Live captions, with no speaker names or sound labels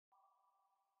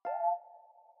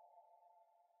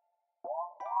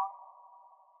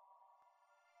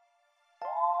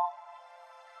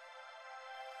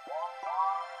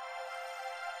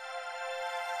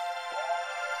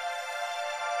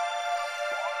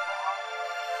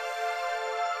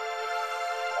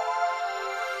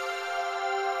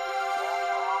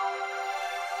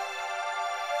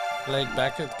Laid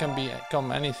back, it can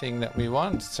become anything that we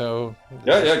want. So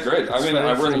Yeah, great. I mean,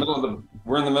 free. we're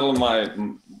in the middle of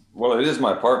well, it is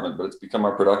my apartment, but it's become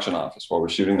our production office while we're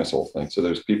shooting this whole thing. So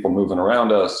there's people moving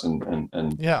around us, and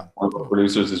Yeah. one of our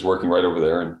producers is working right over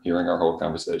there and hearing our whole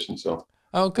conversation. So,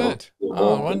 Oh, good.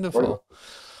 Oh, wonderful.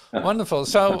 Wonderful.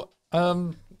 So,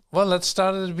 well, let's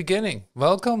start at the beginning.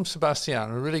 Welcome,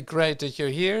 Sebastian. Really great that you're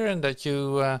here and that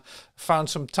you found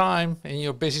some time in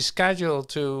your busy schedule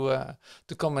to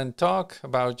come and talk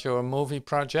about your movie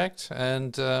project.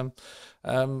 And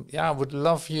yeah, I would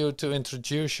love you to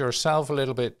introduce yourself a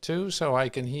little bit too, so I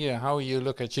can hear how you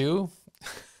look at you.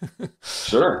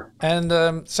 Sure. And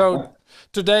so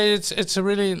today it's a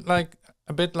really like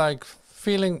a bit like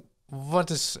feeling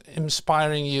what is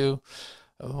inspiring you.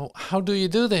 How do you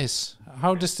do this?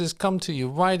 How does this come to you?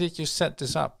 Why did you set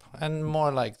this up? And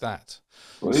more like that.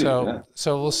 Please,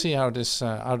 So we'll see how this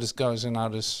goes and how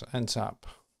this ends up.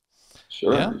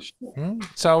 Sure. Yeah.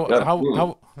 So Yeah,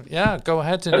 how yeah, go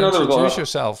ahead and there was introduce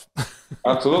yourself.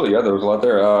 Absolutely, yeah. There was a lot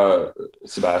there.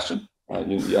 Sebastian, I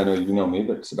know you know me,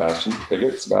 but Sebastian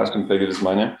Pigott. Sebastian Pigott is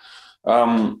my name.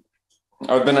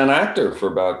 I've been an actor for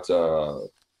about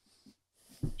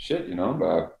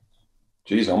about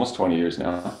almost 20 years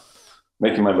now,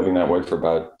 making my living that way for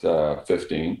about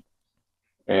 15.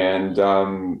 And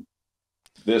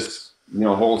this,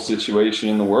 whole situation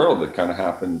in the world that kind of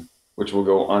happened, which will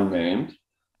go unnamed,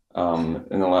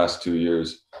 in the last 2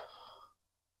 years,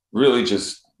 really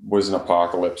just was an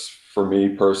apocalypse for me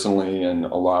personally, and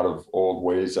a lot of old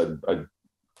ways I'd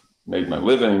made my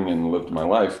living and lived my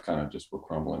life kind of just were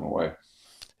crumbling away.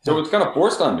 So it's kind of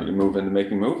forced on me to move into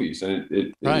making movies. And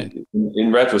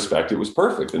in retrospect, it was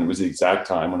perfect. And it was the exact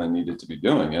time when I needed to be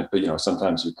doing it. But,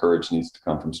 sometimes your courage needs to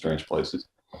come from strange places.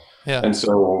 Yeah. And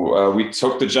so we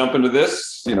took the jump into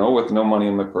this, with no money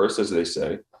in my purse, as they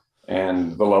say.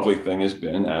 And the lovely thing has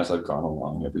been, as I've gone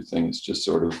along, everything is just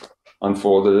sort of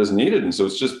unfolded as needed. And so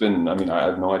it's just been, I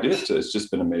have no idea. It's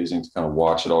just been amazing to kind of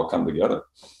watch it all come together.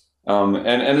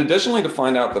 And additionally, to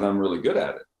find out that I'm really good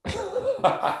at it.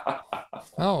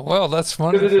 Oh, well, that's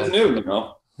wonderful. Because it is new,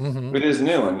 It is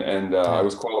new, and I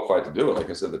was qualified to do it. Like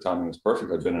I said, the timing was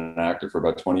perfect. I'd been an actor for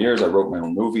about 20 years. I wrote my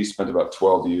own movie, spent about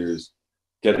 12 years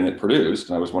getting it produced,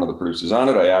 and I was one of the producers on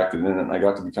it. I acted in it, and I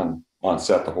got to become on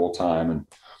set the whole time. And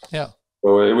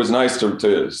so it was nice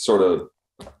to sort of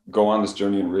go on this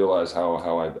journey and realize how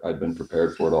I'd been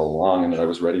prepared for it all along, and that I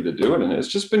was ready to do it. And it's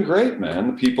just been great, man.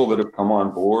 The people that have come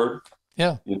on board.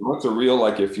 Yeah. It's a real,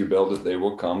 like, if you build it, they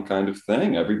will come kind of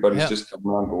thing. Everybody's just coming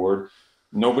on board.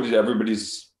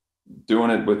 Everybody's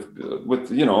doing it with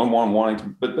and wanting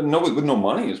to, but no, with no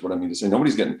money is what I mean to say.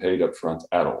 Nobody's getting paid up front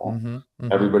at all.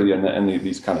 Everybody and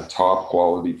these kind of top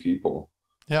quality people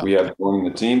we have joining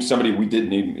the team. Somebody we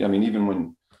didn't even, even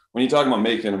when you talk about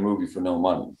making a movie for no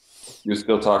money, you're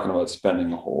still talking about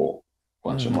spending a whole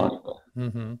bunch of money.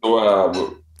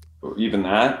 So, even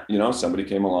that, somebody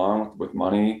came along with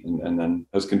money and then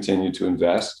has continued to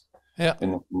invest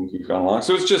in the movie gone along.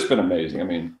 So it's just been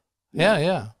amazing.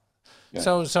 Yeah.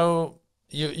 So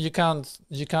you can't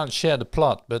share the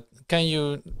plot, but can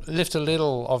you lift a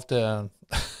little of the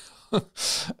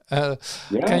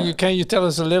can you tell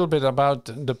us a little bit about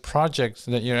the project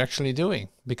that you're actually doing?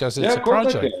 Because it's a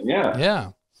project.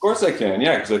 Of course I can,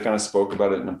 because I kind of spoke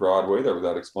about it in a broad way there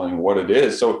without explaining what it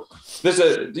is. So this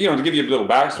is, to give you a little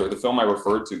backstory, the film I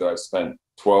referred to that I spent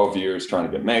 12 years trying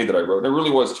to get made, that I wrote, it really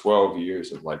was 12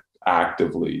 years of like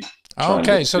actively.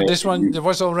 Okay, so this one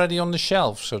was already on the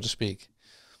shelf, so to speak.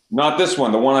 Not this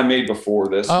one, the one I made before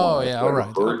this one. Oh, yeah, all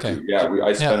right. Okay.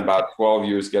 I spent about 12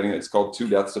 years getting it. It's called Two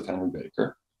Deaths of Henry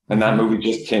Baker. And that movie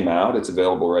just came out. It's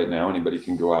available right now. Anybody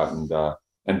can go out and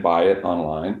buy it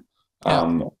online.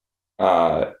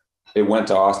 It went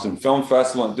to Austin Film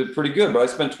Festival and did pretty good, but I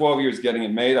spent 12 years getting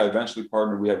it made. I eventually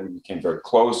partnered. We became very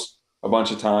close a bunch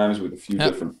of times with a few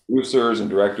different producers and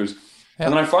directors.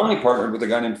 And then I finally partnered with a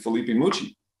guy named Felipe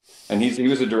Mucci. And he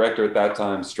was a director at that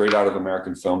time, straight out of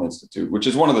American Film Institute, which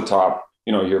is one of the top,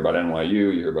 you hear about NYU,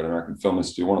 you hear about American Film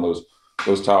Institute, one of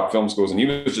those top film schools. And he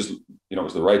was just, it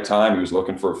was the right time. He was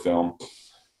looking for a film.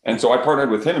 And so I partnered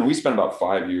with him, and we spent about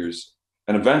 5 years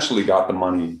and eventually got the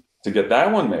money to get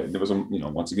that one made. It was,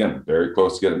 once again, very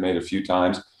close to get it made a few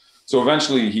times. So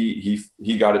eventually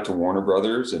he got it to Warner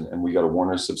Brothers, and we got a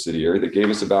Warner subsidiary that gave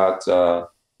us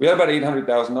we had about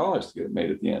 $800,000 to get it made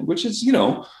at the end, which is,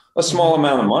 a small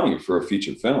amount of money for a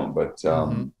feature film, but it's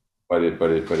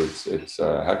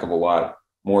a heck of a lot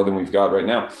more than we've got right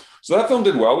now. So that film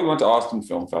did well. We went to Austin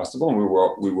Film Festival, and we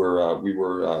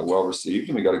were well received,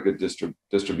 and we got a good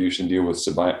distribution deal with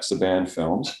Saban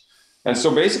Films. And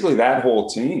so basically that whole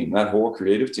team, that whole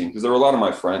creative team, because there were a lot of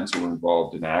my friends who were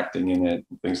involved in acting in it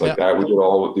and things like that. We did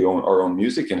all with our own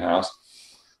music in-house.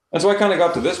 And so I kind of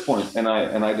got to this point, and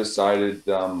I decided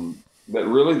that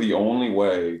really the only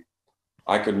way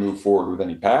I could move forward with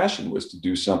any passion was to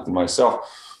do something myself.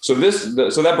 So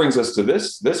that brings us to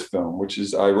this film, which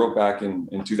is I wrote back in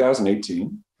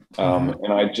 2018,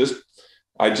 and I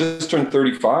just turned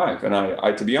 35, and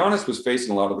I to be honest was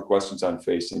facing a lot of the questions I'm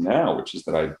facing now, which is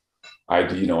that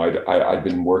I'd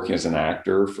been working as an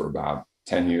actor for about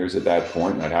 10 years at that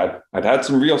point, and I'd had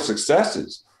some real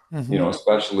successes,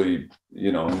 especially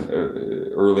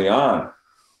early on.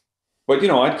 But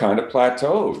I'd kind of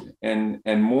plateaued,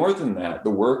 and more than that, the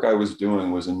work I was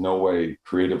doing was in no way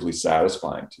creatively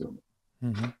satisfying to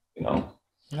me.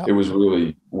 It was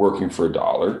really working for a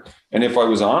dollar. And if I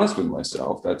was honest with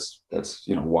myself, that's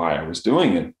why I was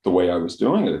doing it the way I was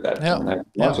doing it at that time.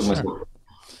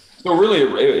 So really,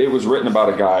 it was written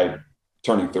about a guy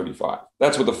turning 35.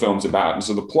 That's what the film's about. And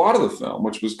so the plot of the film,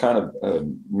 which was kind of a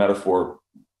metaphor,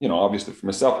 obviously for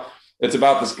myself, it's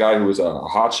about this guy who was a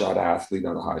hotshot athlete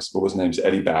out of high school. His name's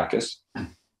Eddie Backus.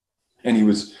 And he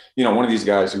was, one of these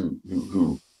guys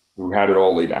who had it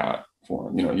all laid out for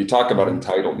him. You talk about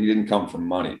entitled. He didn't come from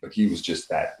money, but he was just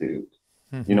that dude.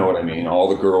 You know what I mean? All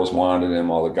the girls wanted him.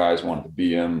 All the guys wanted to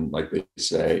be him, like they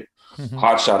say.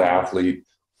 Hotshot athlete.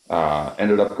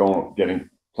 Ended up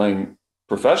playing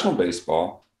professional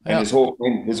baseball. And his whole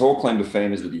claim to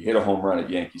fame is that he hit a home run at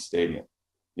Yankee Stadium.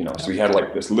 So he had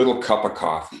like this little cup of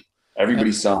coffee.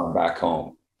 Everybody saw him back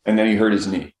home, and then he hurt his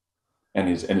knee, and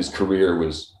his career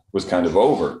was kind of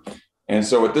over. And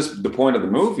so at the point of the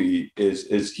movie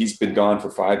is he's been gone for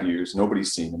 5 years.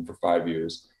 Nobody's seen him for 5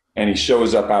 years, and he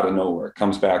shows up out of nowhere,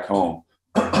 comes back home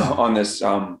on this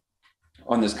kind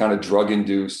of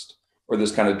drug-induced or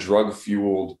this kind of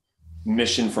drug-fueled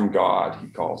mission from God, he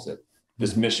calls it.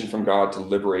 This mission from God to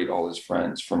liberate all his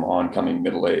friends from oncoming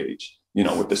middle age.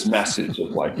 With this message of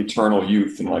like eternal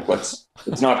youth and like, it's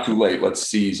not too late. Let's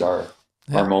seize our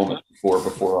moment before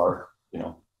our,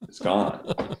 it's gone.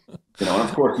 And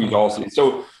of course he's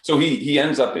also, so he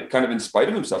ends up kind of in spite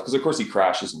of himself, because of course he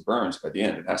crashes and burns by the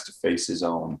end and has to face his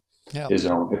own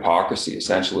hypocrisy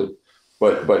essentially.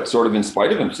 But sort of in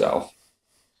spite of himself,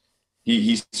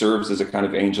 he serves as a kind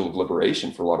of angel of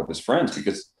liberation for a lot of his friends,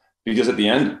 because at the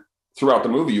end, throughout the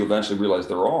movie, you eventually realize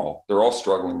they're all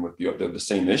struggling with the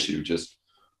same issue. Just,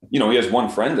 he has one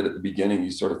friend that at the beginning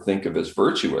you sort of think of as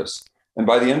virtuous. And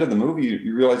by the end of the movie,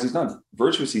 you realize he's not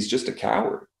virtuous. He's just a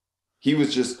coward. He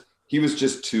was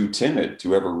just too timid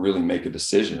to ever really make a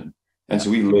decision. And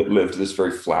so he lived this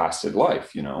very flaccid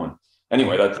life, And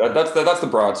anyway, that's the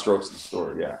broad strokes of the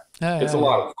story. It's a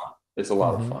lot of fun. It's a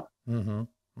lot of fun.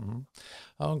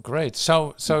 Oh, great.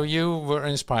 So you were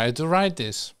inspired to write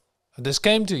this. This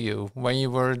came to you when you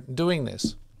were doing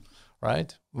this,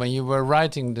 right? When you were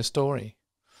writing the story.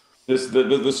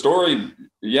 The story,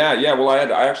 Well,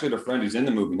 I actually had a friend who's in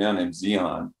the movie now named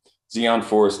Zion. Zion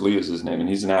Forrest Lee is his name, and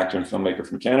he's an actor and filmmaker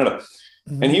from Canada.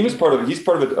 And he's part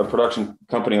of a production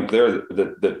company up there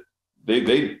that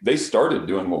they started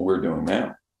doing what we're doing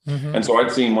now. And so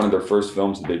I'd seen one of their first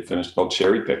films that they'd finished called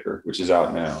Cherry Picker, which is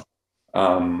out now.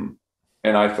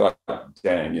 And I thought,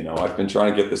 dang, I've been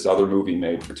trying to get this other movie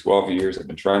made for 12 years. I've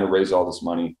been trying to raise all this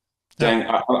money. Dang,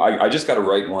 I just got to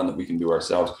write one that we can do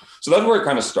ourselves. So that's where it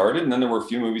kind of started. And then there were a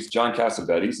few movies. John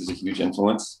Cassavetes is a huge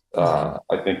influence. I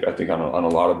think on a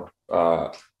lot of,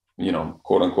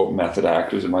 quote unquote method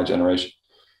actors in my generation.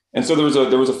 And so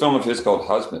there was a film of his called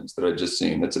Husbands that I'd just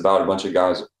seen. That's about a bunch of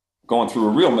guys going through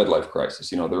a real midlife crisis.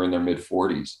 They're in their mid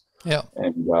 40s. Yeah.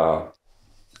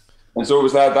 And so it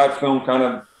was that film kind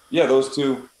of, those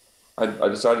two, I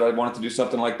decided I wanted to do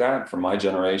something like that for my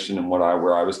generation and where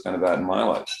I was kind of at in my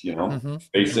life,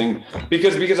 facing,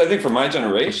 because I think for my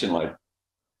generation, like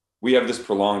we have this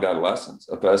prolonged adolescence,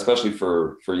 especially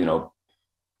for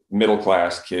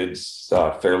middle-class kids,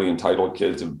 fairly entitled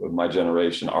kids of my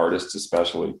generation, artists,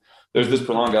 especially. There's this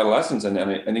prolonged adolescence.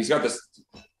 And he's got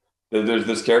there's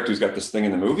this character who's got this thing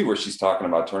in the movie where she's talking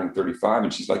about turning 35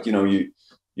 and she's like,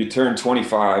 you turn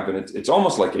 25 and it's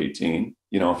almost like 18,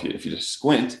 if you just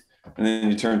squint, and then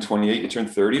you turn 28, you turn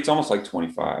 30, it's almost like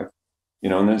 25,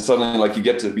 and then suddenly like you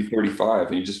get to be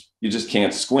 35 and you just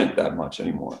can't squint that much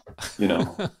anymore, you know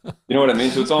what I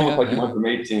mean? So it's almost like you went from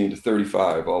 18 to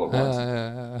 35 all at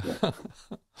once.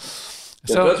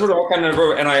 So that's what I kind of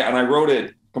wrote. And I wrote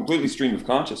it completely stream of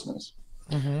consciousness.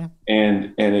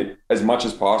 And it, as much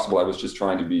as possible, I was just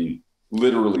trying to be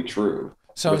literally true.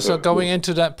 So going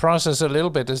into that process a little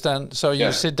bit is then, so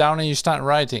you sit down and you start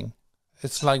writing.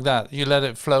 It's like that. You let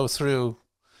it flow through.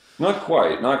 Not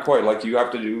quite. Like you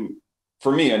have to do,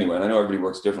 for me anyway, and I know everybody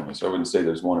works differently, so I wouldn't say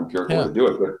there's one empirical way to do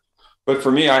it, but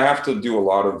for me, I have to do a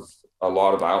lot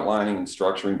of outlining and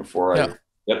structuring before I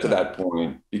get to that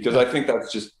point, because I think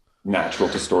that's just natural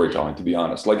to storytelling, to be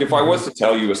honest. Like if I was to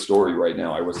tell you a story right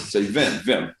now, I was to say,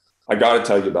 Vim, I got to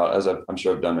tell you about, as I'm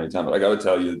sure I've done many times, but I got to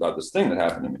tell you about this thing that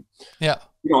happened to me. Yeah.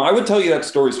 You know, I would tell you that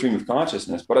story stream of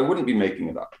consciousness, but I wouldn't be making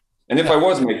it up. And if I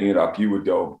was making it up, you would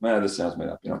go, man, this sounds made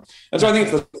up, you know? And so I think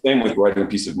it's the same with writing a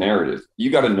piece of narrative. You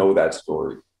got to know that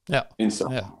story. Yeah.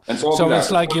 Inside. Yeah. And so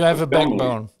it's like you have a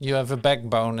backbone. You have a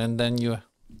backbone, and then you.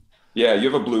 Yeah,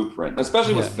 you have a blueprint,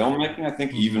 especially with filmmaking. I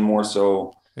think even more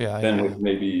so than with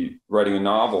maybe writing a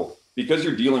novel, because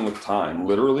you're dealing with time.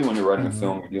 Literally, when you're writing a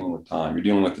film, you're dealing with time. You're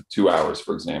dealing with the 2 hours,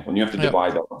 for example, and you have to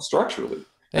divide that up structurally,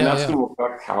 and that's going to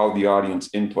affect how the audience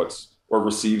inputs or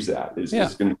receives that. Is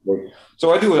going to be.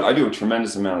 So I do a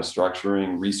tremendous amount of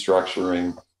structuring,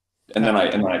 restructuring, and then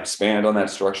I expand on that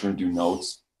structure and do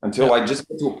notes. Until I just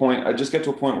get to a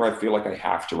point, where I feel like I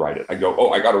have to write it. I go,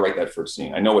 I got to write that first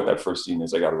scene. I know what that first scene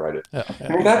is. I got to write it.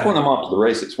 And at that point, I'm off to the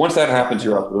races. Once that happens,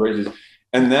 you're off to the races.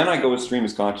 And then I go with stream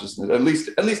of consciousness. At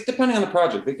least depending on the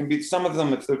project, they can be some of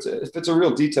them. If it's a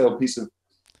real detailed piece of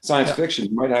science fiction,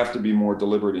 you might have to be more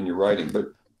deliberate in your writing. But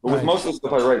with most of the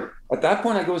stuff I write, at that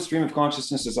point, I go as stream of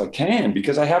consciousness as I can,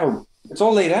 because I have it's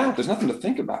all laid out. There's nothing to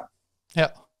think about. Yeah.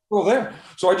 Well, there.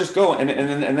 So I just go, and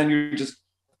then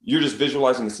you're just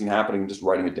visualizing the scene happening and just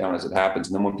writing it down as it happens.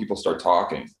 And then when people start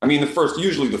talking, I mean,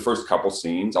 usually the first couple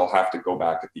scenes, I'll have to go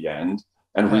back at the end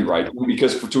and rewrite them,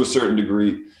 because to a certain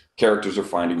degree, characters are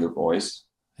finding their voice.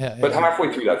 But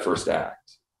halfway through that first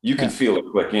act, you can feel it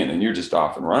click in, and you're just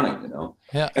off and running, you know?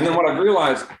 And then what I've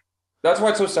realized, that's why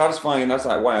it's so satisfying. And that's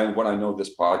why what I know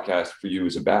this podcast for you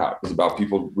is about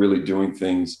people really doing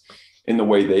things in the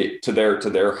way to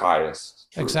their highest.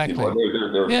 Exactly.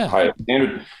 Their highest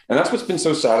standard. And that's what's been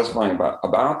so satisfying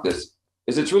about this,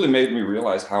 is it's really made me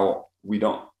realize how we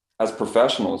don't, as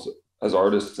professionals, as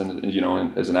artists, and, you know,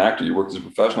 and as an actor, you work as a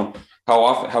professional,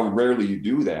 how rarely you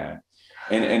do that.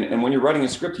 And when you're writing a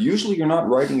script, usually you're not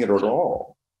writing it at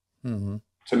all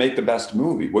to make the best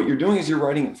movie. What you're doing is you're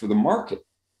writing it for the market.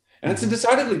 And it's a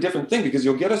decidedly different thing, because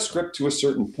you'll get a script to a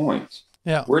certain point.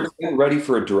 We're getting ready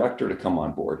for a director to come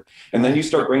on board. And then you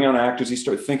start bringing on actors, you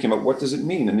start thinking about what does it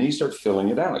mean? And then you start filling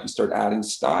it out. You start adding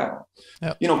style.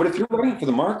 You know, but if you're writing for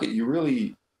the market, you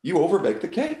overbake the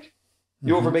cake.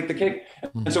 You overbake the cake.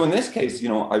 And so in this case, you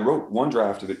know, I wrote one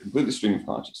draft of it completely stream of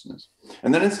consciousness.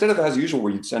 And then instead of, as usual,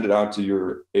 where you'd send it out to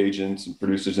your agents and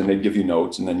producers and they'd give you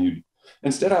notes, and then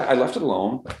instead I left it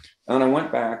alone. And then I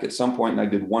went back at some point and I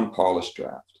did one polished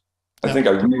draft. I think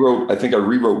I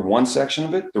rewrote one section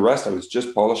of it. The rest, I was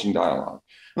just polishing dialogue.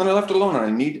 And then I left it alone. And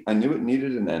I knew it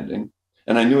needed an ending,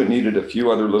 and I knew it needed a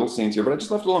few other little scenes here, but I just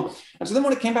left it alone. And so then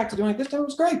when it came back to doing it this time, it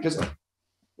was great, because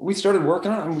we started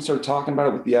working on it and we started talking about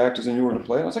it with the actors and who were going to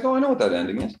play it. I was like, I know what that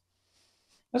ending is.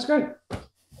 That's great.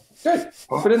 Great.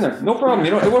 Pop it in there. No problem.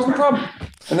 You know, it wasn't a problem.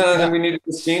 And then we needed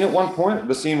the scene at one point.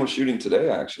 The scene we're shooting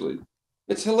today, actually.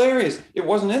 It's hilarious. It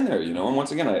wasn't in there, you know. And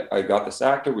once again, I got this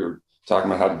actor. We were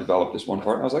talking about how to develop this one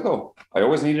part. And I was like, I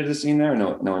always needed a scene there.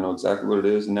 Now I know exactly what it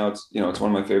is. And now it's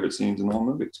one of my favorite scenes in the whole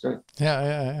movie. It's great.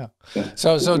 Yeah.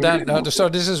 So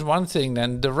this is one thing,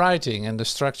 then the writing and the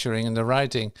structuring and the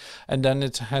writing, and then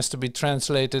it has to be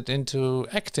translated into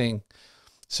acting.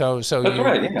 So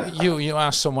you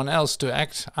ask someone else to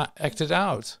act it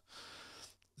out.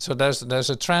 So there's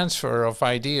a transfer of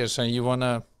ideas, and you want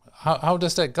to, how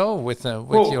does that go with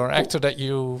your actor that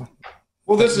you?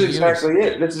 Well, this is exactly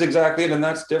it. This is exactly it. And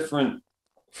that's different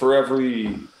for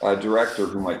every director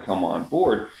who might come on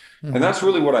board. And that's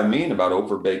really what I mean about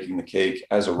overbaking the cake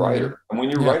as a writer. And when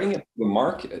you're writing it for the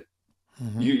market,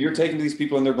 you're taking to these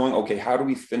people and they're going, okay, how do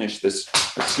we finish this?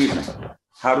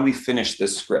 How do we finish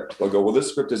this script? They'll go, well, this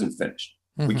script isn't finished.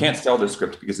 We can't sell this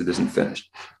script because it isn't finished.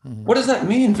 What does that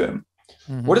mean, Vim?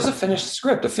 What is a finished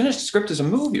script? A finished script is a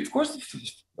movie. Of course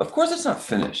it's not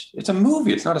finished. It's a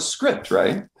movie. It's not a script,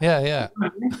 right? Yeah.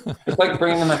 It's like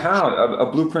bringing them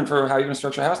a blueprint for how you're going to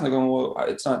structure a house, and they're going, well,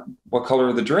 it's not, what color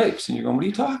are the drapes? And you're going, what are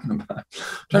you talking about? I'm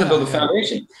trying to build a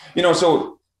foundation. You know,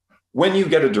 so when you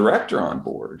get a director on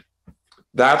board,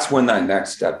 that's when that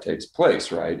next step takes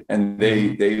place, right? And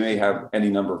they may have any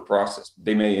number of processes.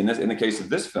 They may, in the case of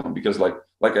this film, because like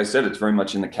I said, it's very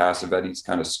much in the Cassavetes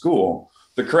kind of school.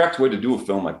 The correct way to do a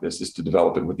film like this is to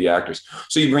develop it with the actors.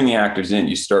 So you bring the actors in,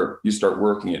 you start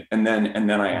working it, and then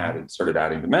I started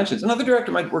adding dimensions. Another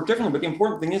director might work differently, but the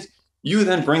important thing is you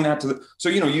then bring that to the. So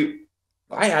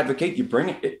I advocate you bring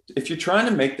it if you're trying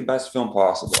to make the best film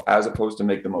possible, as opposed to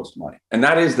make the most money. And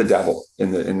that is the devil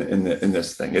in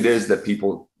this thing. It is that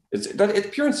people. It's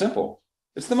pure and simple.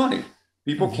 It's the money.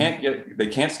 People they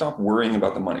can't stop worrying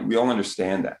about the money. We all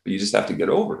understand that, but you just have to get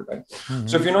over it, right?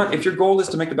 So if your goal is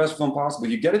to make the best film possible,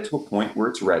 you get it to a point where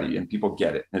it's ready and people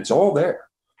get it. And it's all there.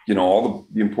 You know, all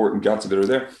the important guts of it are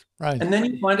there. Right. And then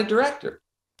you find a director.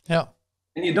 Yeah.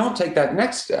 And you don't take that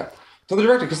next step to the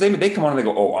director, because they come on and they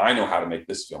go, oh, I know how to make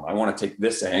this film. I want to take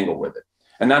this angle with it.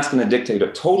 And that's going to dictate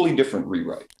a totally different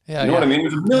rewrite. Yeah, you know what I mean?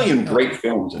 There's a million great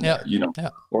films in there, you know,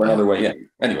 or another way. Yeah.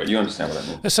 Anyway, you understand what I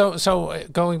mean. So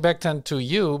going back then to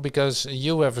you, because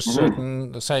you have a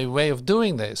certain, say, way of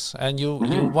doing this, and you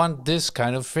want this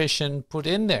kind of vision put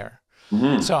in there.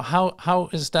 So how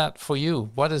is that for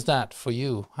you? What is that for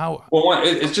you? How? Well,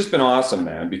 it's just been awesome,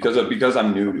 man, because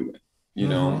I'm new to it, you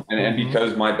know, and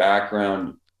because my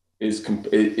background is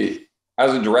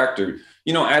as a director.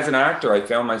 You know, as an actor, I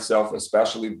found myself,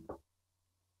 especially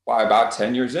by about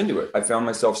 10 years into it, I found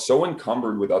myself so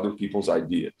encumbered with other people's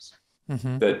ideas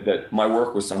that my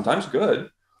work was sometimes good,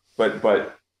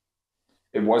 but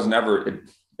it was never,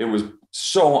 it was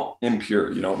so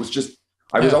impure. You know, it was just,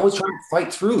 I was always trying to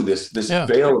fight through this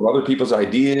veil of other people's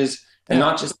ideas, and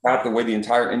not just that, the way the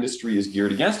entire industry is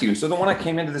geared against you. And so then when I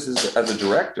came into this as a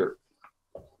director,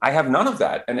 I have none of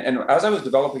that. And as I was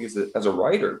developing as a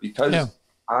writer, because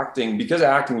acting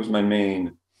was my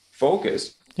main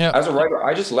focus. As a writer,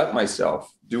 I just let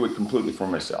myself do it completely for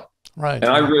myself. Right.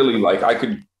 And I really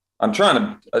I'm trying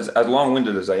to, as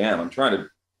long-winded as I am, I'm trying to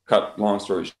cut long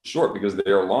stories short because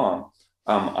they are long.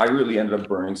 I really ended up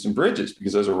burning some bridges,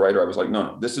 because as a writer, I was like,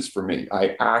 no, this is for me.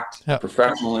 I act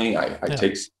professionally. I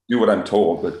do what I'm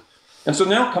told. And so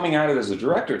now coming at it as a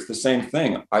director, it's the same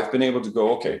thing. I've been able to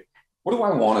go, okay, what do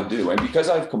I want to do? And because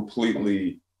I've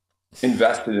completely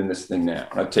invested in this thing now,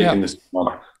 I've taken this,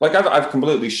 like I've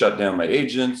completely shut down my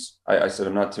agents. I said,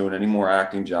 I'm not doing any more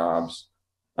acting jobs.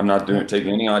 I'm not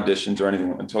taking any auditions or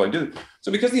anything until I do.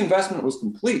 So because the investment was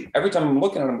complete, every time I'm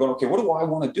looking at it, I'm going, okay, what do I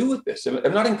want to do with this?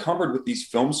 I'm not encumbered with these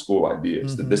film school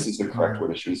ideas that this is the correct way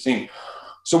to shoot a scene.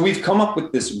 So we've come up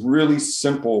with this really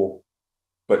simple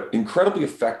but incredibly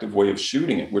effective way of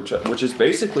shooting it, which is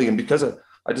basically, and because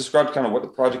I described kind of what the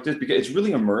project is, because it's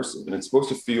really immersive and it's supposed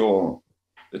to feel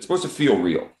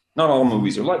real. Not all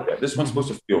movies are like that. This one's supposed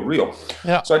to feel real.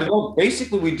 Yeah. So I developed,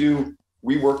 basically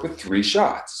we work with 3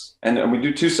 shots, and we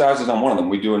do 2 sizes on one of them.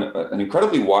 We do an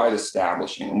incredibly wide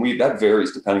establishing, and that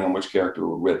varies depending on which character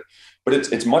we're with, but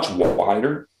it's much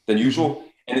wider than usual.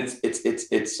 And it's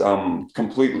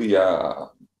completely,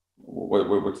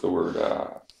 what's the word?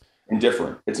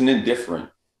 Indifferent. It's an indifferent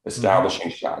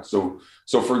establishing shot. So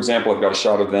for example, I've got a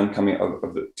shot of them coming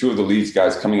of the 2 of the leads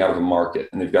guys coming out of a market,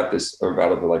 and they've got this, or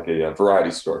out of like a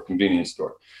variety store, convenience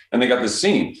store, and they got this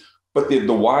scene. But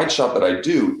the wide shot that I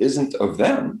do isn't of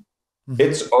them;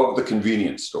 it's of the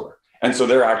convenience store, and so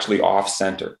they're actually off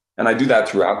center. And I do that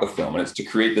throughout the film, and it's to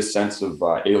create this sense of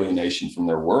alienation from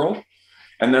their world.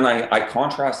 And then I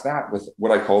contrast that with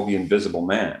what I call the invisible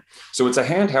man. So it's a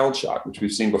handheld shot, which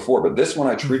we've seen before, but this one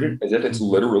I treat it as if it's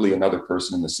literally another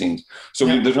person in the scenes. So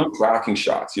there's no tracking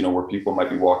shots, you know, where people might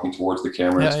be walking towards the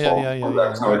camera.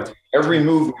 So every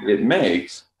movement it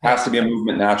makes has to be a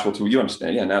movement natural to you.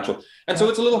 Understand? Yeah, natural. And so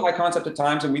it's a little high concept at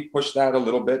times, and we push that a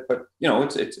little bit, but you know,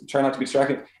 it's try not to be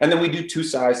distracting. And then we do 2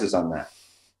 sizes on that.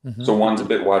 So one's a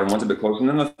bit wider, one's a bit closer. And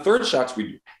then the third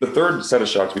set of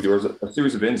shots we do is a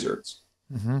series of inserts.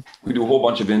 We do a whole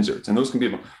bunch of inserts, and those can be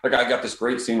like, I got this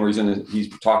great scene where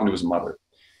he's talking to his mother,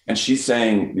 and she's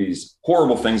saying these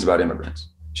horrible things about immigrants.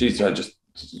 She's just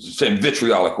saying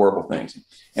vitriolic, horrible things,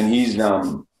 and he's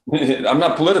I'm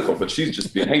not political, but she's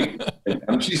just being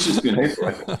hateful. She's just being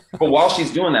hateful. But while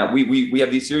she's doing that, we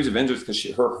have these series of inserts, because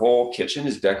her whole kitchen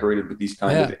is decorated with these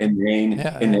kind of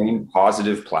inane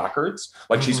positive placards.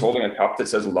 Like she's holding a cup that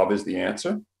says "Love is the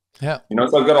answer." Yeah, you know.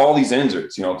 So I've got all these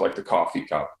inserts, you know, like the coffee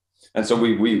cup. And so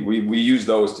we use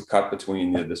those to cut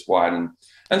between this wide,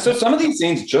 and so some of these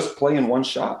scenes just play in one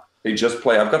shot. They just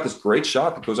play. I've got this great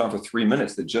shot that goes on for 3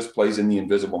 minutes that just plays in the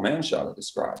invisible man shot I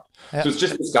described. So it's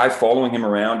just this guy following him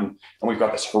around, and we've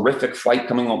got this horrific fight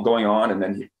going on, and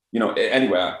then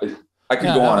anyway. I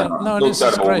could go on and on. No, this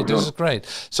is great. This is great.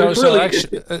 So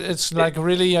actually, it's like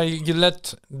really you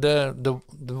let the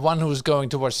one who's going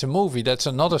to watch the movie. That's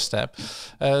another step.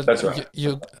 That's right.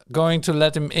 You're going to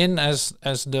let him in as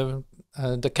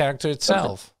the character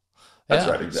itself. That's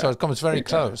right. Exactly. So it comes very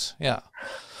close. Yeah.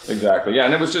 Exactly. Yeah,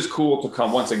 and it was just cool to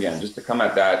come to come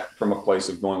at that from a place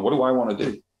of going, what do I want to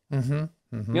do?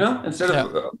 You know, instead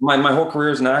of my whole career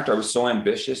as an actor, I was so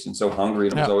ambitious and so hungry,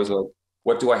 and I was always like,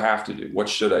 what do I have to do? What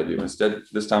should I do? Instead,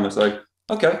 this time it's like,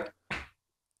 okay.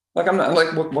 Like I'm not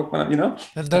like what you know.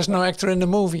 There's no actor in the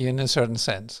movie in a certain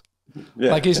sense.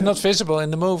 Yeah, Like he's not visible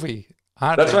in the movie.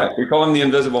 Hardly. that's right. We call him the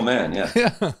Invisible Man. Yeah,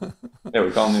 Yeah. yeah,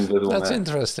 we call him the Invisible That's Man.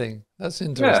 interesting. That's Yeah,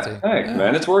 interesting. thanks, Yeah.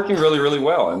 man. It's working really, really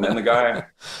well. And then the guy,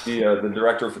 the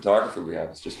director of photography we have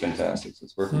is just fantastic. So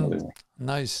it's working really well.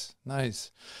 Nice,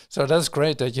 nice. So that's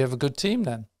great that you have a good team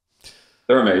then.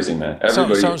 They're amazing, man.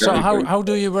 Everybody. So how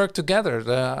do you work together?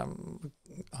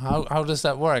 How does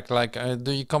that work? Like,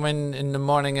 do you come in the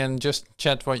morning and just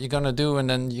chat what you're gonna do, and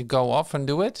then you go off and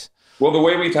do it? Well, the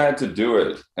way we've had to do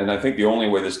it, and I think the only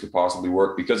way this could possibly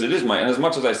work, because it is and as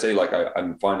much as I say, like,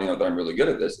 I'm finding out that I'm really good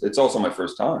at this, it's also my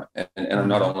first time. And I'm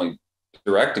not only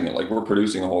directing it, like, we're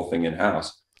producing the whole thing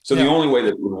in-house. So the only way that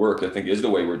it would work, I think, is the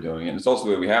way we're doing it. And it's also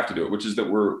the way we have to do it, which is that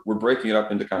we're breaking it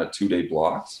up into kind of 2-day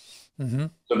blocks. So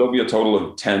there'll be a total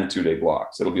of 10 2-day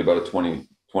blocks. It'll be about a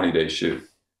 20-day shoot.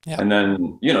 Yeah. And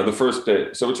then, you know, the first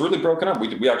day, so it's really broken up.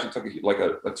 We actually took like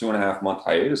a 2.5-month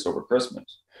hiatus over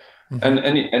Christmas. And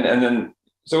then,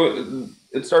 so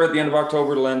it started at the end of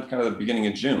October to end kind of the beginning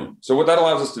of June. So what that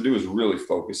allows us to do is really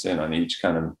focus in on each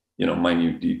kind of, you know,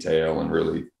 minute detail and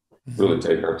really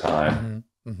take our time.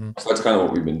 So that's kind of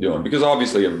what we've been doing, because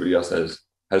obviously everybody else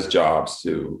has jobs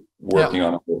to working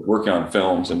on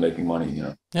films and making money, you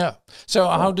know. Yeah. So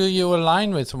how do you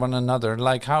align with one another?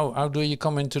 Like how do you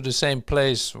come into the same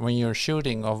place when you're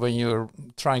shooting or when you're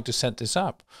trying to set this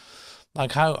up?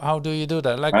 Like how do you do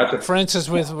that? Like for instance,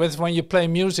 with when you play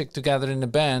music together in a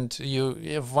band, you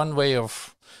have one way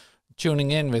of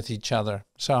tuning in with each other.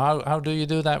 So how do you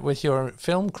do that with your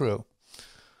film crew?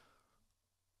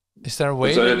 Is there a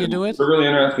way that you do it? It's a really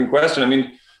interesting question. I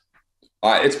mean,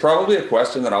 it's probably a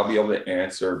question that I'll be able to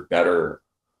answer better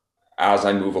as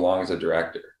I move along as a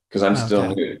director, because I'm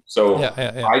still new. So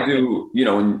I do,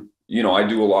 I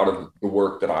do a lot of the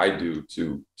work that I do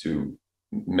to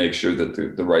make sure that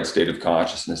the right state of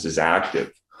consciousness is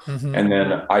active. And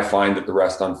then I find that the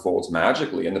rest unfolds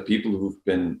magically. And the people who've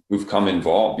become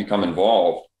involved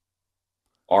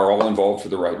are all involved for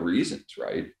the right reasons,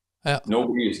 right? Yeah.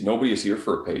 Nobody is here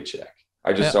for a paycheck.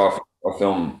 I just saw a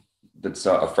film that's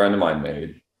a friend of mine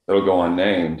made that'll go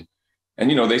unnamed,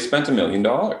 and they spent $1 million,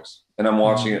 and I'm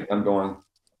watching it. I'm going,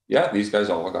 yeah, these guys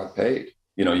all got paid.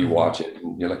 You watch it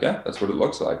and you're like, yeah, that's what it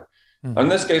looks like. In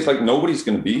this case, like, nobody's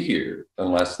going to be here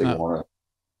unless they want to.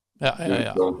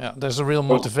 Yeah. There's a real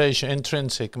motivation,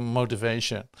 intrinsic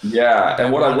motivation. Yeah,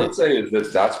 and what I would say is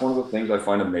that that's one of the things I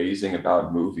find amazing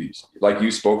about movies. Like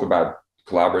you spoke about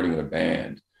collaborating in a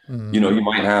band. You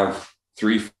might have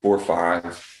 3, 4,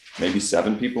 5, maybe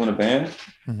 7 people in a band.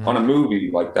 On a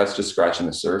movie, like, that's just scratching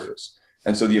the surface.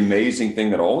 And so the amazing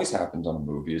thing that always happens on a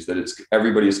movie is that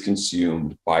everybody is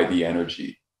consumed by the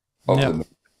energy of the movie.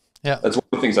 Yeah, that's one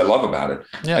of the things I love about it.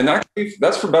 Yeah. And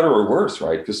that's for better or worse,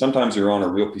 right? Because sometimes you're on a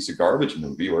real piece of garbage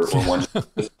movie or one,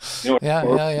 toxic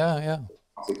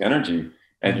energy,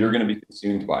 and you're going to be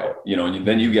consumed by it. And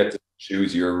then you get to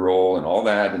choose your role and all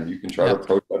that, and you can try to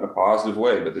approach that in a positive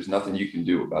way, but there's nothing you can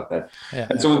do about that.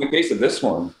 So in the case of this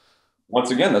one,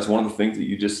 once again, that's one of the things that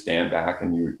you just stand back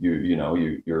and you're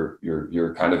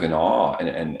kind of in awe,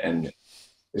 and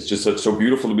it's just so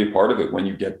beautiful to be a part of it when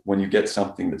you get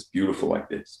something that's beautiful like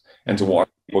this, and to watch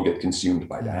people get consumed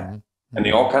by that, and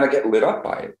they all kind of get lit up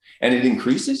by it, and it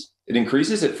increases.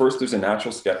 At first, there's a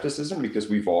natural skepticism because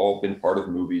we've all been part of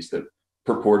movies that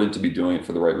purported to be doing it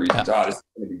for the right reasons. This is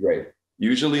going to be great.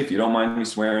 Usually, if you don't mind me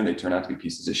swearing, they turn out to be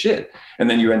pieces of shit, and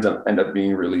then you end up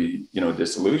being really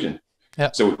disillusioned.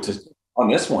 Yeah. So on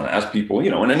this one, as people,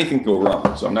 and anything can go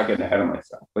wrong. So I'm not getting ahead of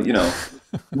myself, but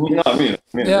I mean,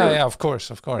 really. Of course.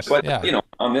 But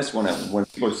on this one, when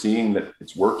people are seeing that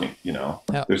it's working,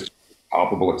 there's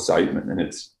palpable excitement, and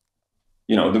it's,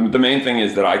 the main thing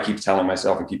is that I keep telling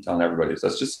myself and keep telling everybody is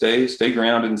let's just stay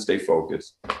grounded and stay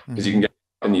focused, because you can get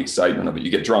in the excitement of it, you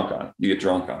get drunk on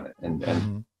it, and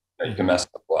you can mess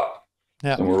people up.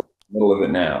 Yeah, and we're in the middle of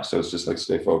it now, so it's just like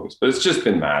stay focused. But it's just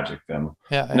been magic, Tim.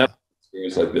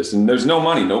 Experience like this, and there's no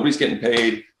money, nobody's getting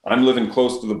paid. I'm living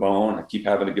close to the bone. I keep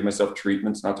having to give myself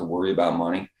treatments not to worry about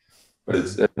money, but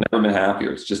it's never been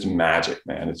happier. It's just magic,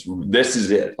 man. This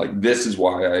is it. Like, this is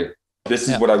what I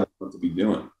want to be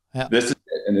doing. This is it.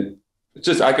 And it's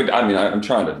just, I'm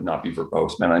trying to not be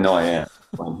verbose, man. I know I am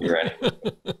when I'm here anyway.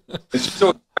 It's just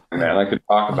so, man, I could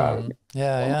talk about it.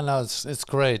 No, it's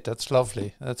great. That's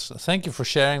lovely. Thank you for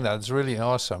sharing that. It's really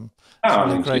awesome. It's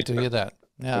really great to hear that.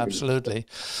 Yeah, absolutely.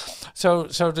 So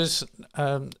this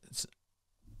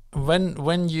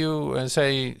when you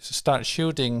say start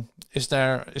shooting, is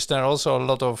there also a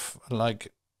lot of,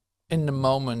 like, in the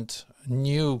moment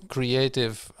new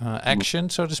creative action,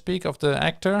 so to speak, of the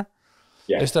actor?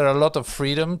 Is there a lot of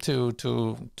freedom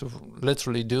to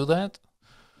literally do that?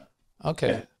 Okay.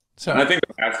 Yeah. So, and I think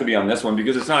it has to be on this one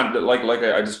because it's not like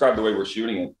I described the way we're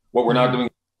shooting it. What we're not doing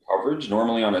coverage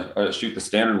normally on a shoot, the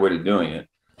standard way of doing it,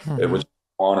 which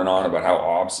on and on about how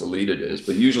obsolete it is.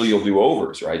 But usually you'll do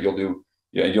overs, right? You'll do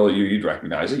you'd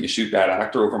recognize it. You shoot that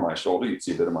actor over my shoulder, you'd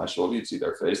see a bit of my shoulder, you'd see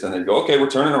their face, then they'd go, okay, we're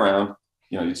turning around.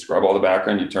 You'd scrub all the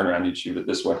background, you'd turn around, you'd shoot it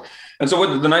this way. And so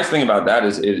what the nice thing about that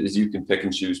is you can pick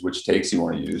and choose which takes you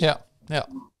want to use. Yeah. Yeah.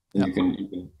 And you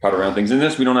can cut around things. In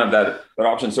this, we don't have that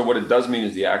option. So what it does mean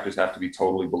is the actors have to be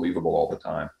totally believable all the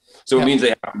time. So it means they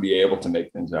have to be able to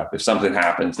make things up. If something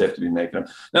happens, they have to be making them.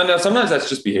 Now sometimes that's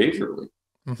just behaviorally.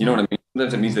 You know what I mean?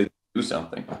 Sometimes it means they do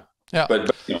something. Yeah.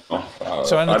 But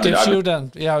so and it gives you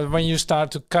then, when you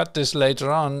start to cut this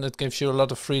later on, it gives you a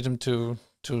lot of freedom to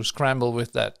scramble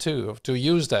with that too, to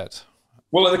use that.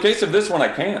 Well, in the case of this one, I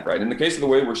can't, right? In the case of the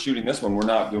way we're shooting this one, we're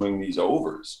not doing these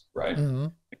overs, right?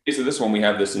 In the case of this one, we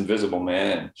have this invisible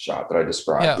man shot that I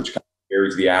described, which kind of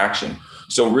carries the action.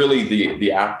 So really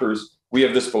the actors, we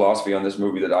have this philosophy on this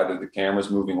movie that either the camera's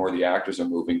moving or the actors are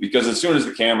moving, because as soon as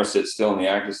the camera sits still and the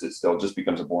actor sits still, it just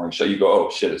becomes a boring show. You go, oh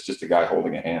shit, it's just a guy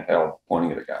holding a handheld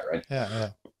pointing at a guy, right? Yeah.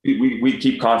 We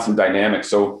keep constant dynamics.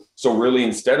 So really,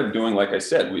 instead of doing, like I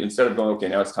said, instead of going, okay,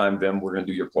 now it's time, Vim, we're going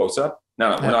to do your close-up.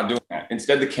 No, we're not doing that.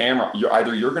 Instead, the camera, you're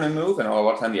going to move, and a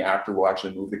lot of time the actor will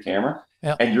actually move the camera,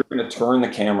 and you're going to turn the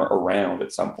camera around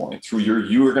at some point.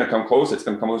 You are going to come close. It's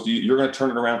going to come close to you. You're going to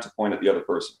turn it around to point at the other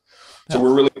person. So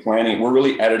we're really planning. We're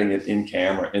really editing it in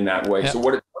camera in that way. So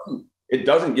what it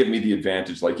doesn't give me the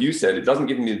advantage, like you said, it doesn't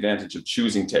give me the advantage of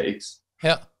choosing takes.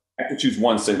 Yeah. I can choose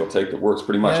one single take that works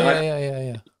pretty much.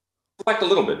 Yeah. Reflect a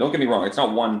little bit. Don't get me wrong. It's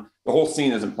not one. The whole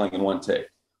scene isn't playing in one take.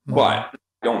 But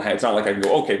it's not like I can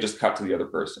go, okay, just cut to the other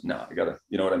person. No, I gotta.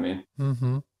 You know what I mean?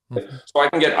 So I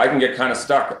can get kind of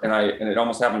stuck, and it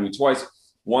almost happened to me twice.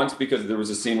 Once because there was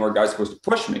a scene where a guy's supposed to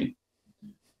push me,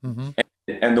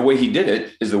 and the way he did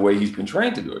it is the way he's been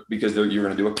trained to do it. Because you're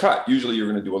going to do a cut. Usually, you're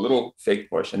going to do a little fake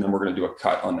push, and then we're going to do a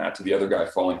cut on that to the other guy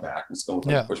falling back and still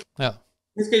push. Yeah.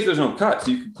 In this case, there's no cut,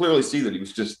 so you can clearly see that he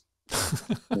was just.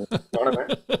 So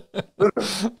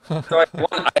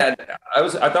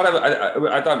I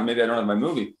thought maybe I don't have my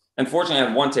movie. Unfortunately, I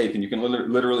had one take, and you can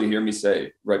literally hear me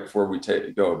say right before we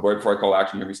go, right before I call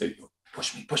action, you hear me say,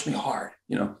 push me hard,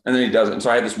 and then he does it. And so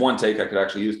I had this one take I could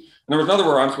actually use. And there was another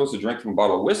where I'm supposed to drink from a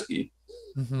bottle of whiskey,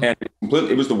 and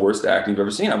it was the worst acting you've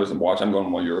ever seen. I was watching, I'm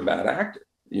going, well, you're a bad actor,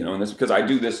 and that's because I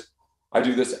do this.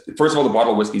 First of all, the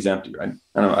bottle of whiskey's empty, right?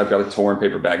 And I've got a torn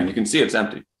paper bag, and you can see it's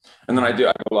empty. And then I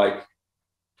go like,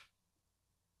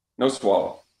 no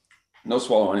swallow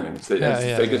anything.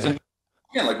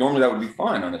 Again, like normally that would be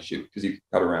fine on a shoot because you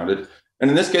cut around it. And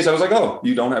in this case, I was like, oh,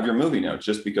 you don't have your movie now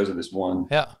just because of this one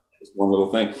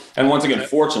little thing. And once again,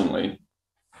 fortunately,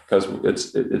 because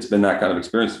it's been that kind of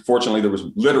experience, fortunately, there was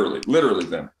literally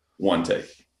then one take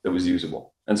that was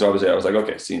usable. And so I was like,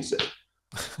 okay, scene saved.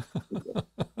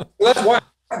 Well,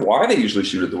 that's why they usually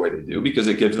shoot it the way they do, because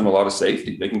it gives them a lot of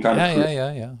safety. They can kind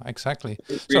of exactly.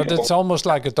 So it's almost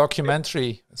like a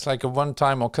documentary. It's like a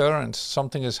one-time occurrence.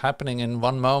 Something is happening in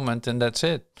one moment, and that's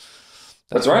it.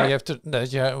 That's right.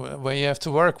 Where you have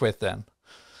to work with then.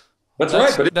 That's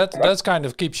right. But that's kind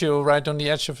of keeps you right on the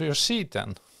edge of your seat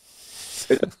then.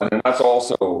 And that's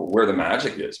also where the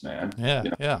magic is, man. Yeah,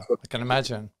 I can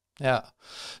imagine. Yeah.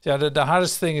 The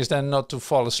hardest thing is then not to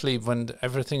fall asleep when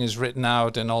everything is written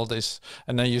out and all this,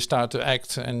 and then you start to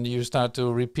act and you start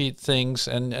to repeat things,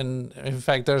 and in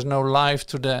fact there's no life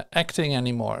to the acting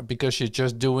anymore because you're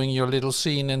just doing your little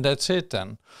scene and that's it.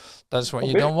 Then that's what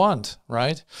you don't want,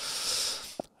 right?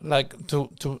 Like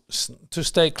to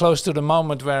stay close to the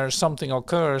moment where something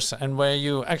occurs and where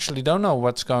you actually don't know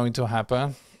what's going to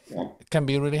happen. It can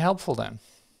be really helpful then.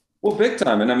 Well, big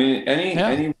time. And I mean,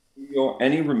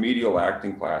 any remedial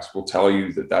acting class will tell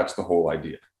you that that's the whole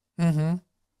idea. And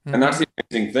that's the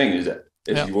amazing thing is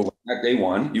you will, at day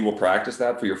one, you will practice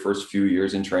that for your first few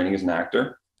years in training as an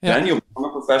actor. Then you'll become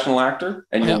a professional actor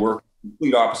and you'll work the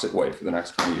complete opposite way for the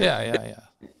next 20 years.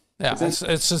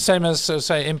 It's the same as,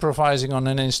 say, improvising on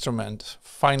an instrument.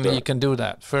 Finally, you can do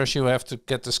that. First, you have to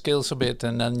get the skills a bit,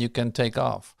 and then you can take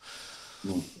off.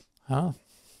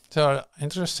 So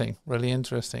interesting, really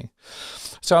interesting.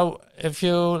 So if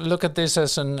you look at this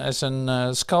as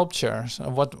an sculpture,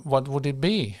 what would it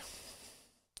be?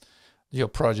 Your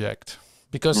project,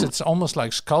 because it's almost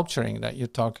like sculpturing that you're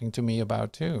talking to me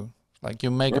about too. Like you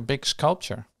make a big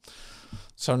sculpture.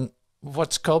 So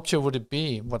what sculpture would it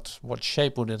be? What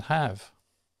shape would it have?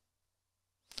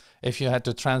 If you had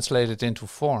to translate it into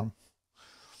form.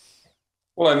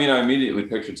 Well, I mean, I immediately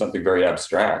pictured something very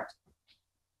abstract.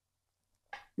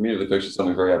 immediately pictured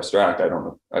something very abstract. I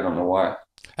don't know why.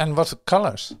 And what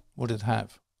colors would it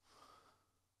have?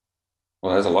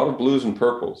 Well, it has a lot of blues and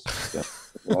purples. Yeah,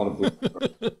 a lot of blues and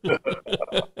purples.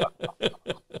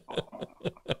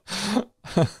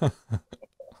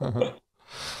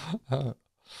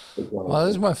 Well,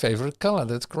 it's my favorite color.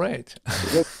 That's great.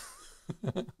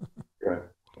 Right.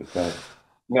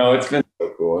 No, it's been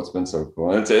so cool. It's been so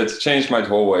cool. It's changed my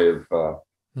whole way of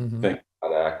thinking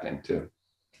about acting too.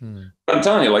 But I'm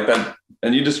telling you, like that,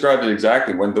 and you described it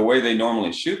exactly. When the way they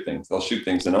normally shoot things, they'll shoot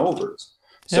things in overs.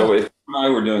 So if you and I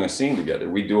were doing a scene together,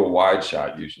 we do a wide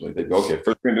shot usually. They'd go, okay,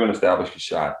 first we're gonna do an established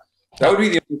shot. That would be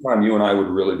the only time you and I would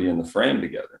really be in the frame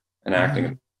together and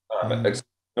acting.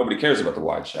 Nobody cares about the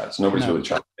wide shots. Nobody's really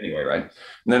trying anyway, right?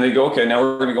 And then they go, okay, now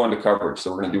we're going to go into coverage.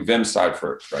 So we're going to do Vim's side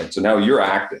first, right? So now you're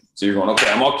acting. So you're going, okay,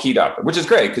 I'm all keyed up, which is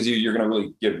great because you're going to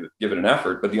really give it an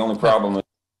effort. But the only problem is,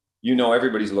 you know,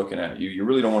 everybody's looking at you. You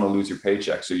really don't want to lose your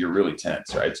paycheck. So you're really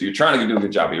tense, right? So you're trying to do a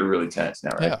good job, but you're really tense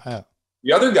now, right? Yeah.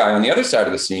 The other guy on the other side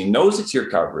of the scene knows it's your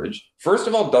coverage. First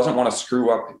of all, doesn't want to screw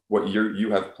up what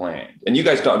you have planned. And you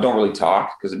guys don't really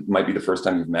talk because it might be the first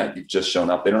time you've met. You've just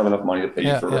shown up. They don't have enough money to pay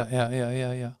you for it.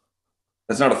 Yeah.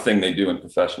 That's not a thing they do in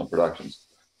professional productions.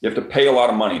 You have to pay a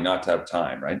lot of money not to have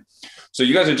time, right? So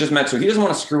you guys are just met. So he doesn't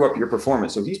want to screw up your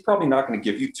performance. So he's probably not going to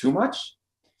give you too much.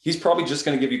 He's probably just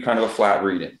going to give you kind of a flat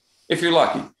reading. If you're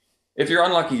lucky. If you're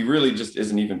unlucky, he really just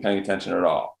isn't even paying attention at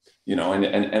all. You know,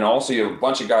 and also you have a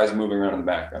bunch of guys moving around in the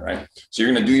background, right? So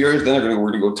you're going to do yours, then we're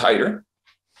going to go tighter,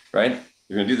 right?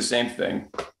 You're going to do the same thing.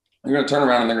 You're going to turn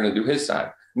around and they're going to do his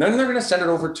side. And then they're going to send it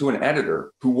over to an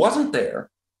editor who wasn't there,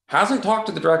 hasn't talked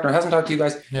to the director, hasn't talked to you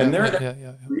guys, and they're going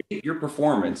to create your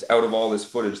performance out of all this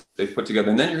footage they've put together.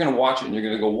 And then you're going to watch it and you're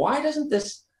going to go, why doesn't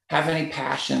this have any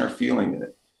passion or feeling in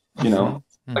it? You know,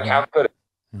 like how could it?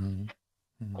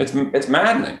 It's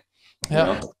maddening.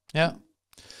 Yeah.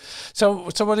 So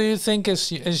what do you think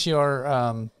is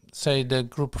your say the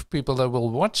group of people that will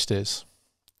watch this?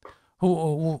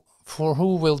 For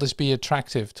who will this be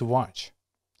attractive to watch?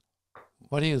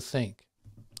 What do you think?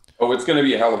 Oh, it's going to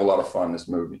be a hell of a lot of fun, this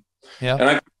movie. Yeah.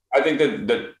 And I think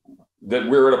that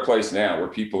we're at a place now where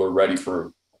people are ready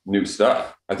for new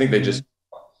stuff. I think they just,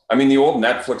 I mean, the old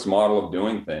Netflix model of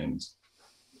doing things,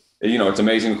 you know, it's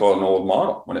amazing to call it an old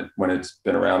model when it's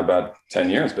been around about 10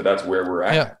 years, but that's where we're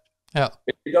at. Yeah.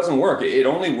 It doesn't work. It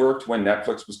only worked when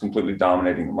Netflix was completely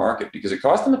dominating the market because it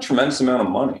cost them a tremendous amount of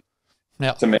money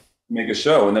to make a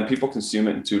show, and then people consume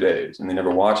it in 2 days and they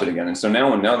never watch it again. And so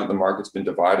now that the market's been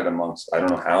divided amongst, I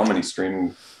don't know how many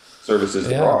streaming services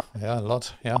there are. Yeah, a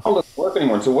lot. Yeah. It doesn't work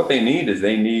anymore. And so what they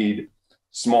need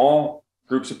small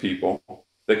groups of people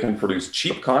that can produce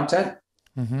cheap content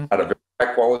at a very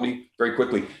high quality very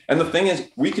quickly. And the thing is,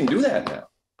 we can do that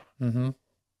now.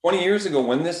 20 years ago,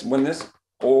 when this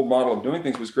old model of doing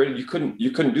things was created, you couldn't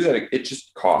do that. It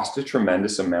just cost a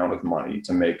tremendous amount of mone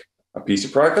to make a piece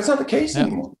of product. That's not the case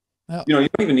anymore. You know, you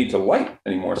don't even need to light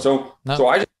anymore. So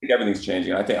I just think everything's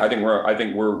changing. I think we're at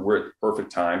the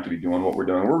perfect time to be doing what we're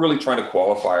doing. We're really trying to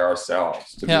qualify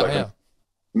ourselves to be a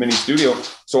mini studio.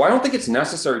 So I don't think it's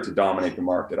necessary to dominate the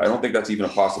market. I don't think that's even a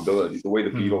possibility. The way the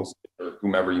Beatles or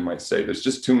whomever you might say, there's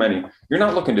just too many. You're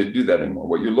not looking to do that anymore.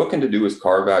 What you're looking to do is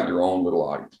carve out your own little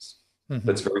audience.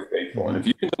 That's very faithful. And if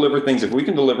you can deliver things, if we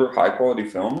can deliver high quality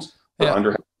films for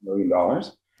under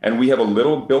 $500,000 and we have a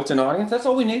little built-in audience, that's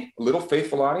all we need. A little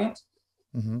faithful audience.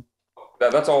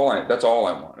 That's all I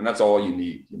want. And that's all you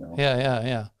need, you know?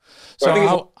 Yeah.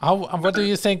 So what do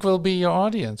you think will be your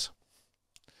audience?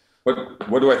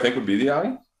 What do I think would be the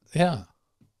audience? Yeah.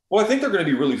 Well, I think they're going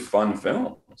to be really fun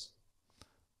films.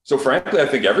 So frankly, I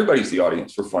think everybody's the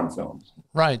audience for fun films.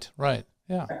 Right.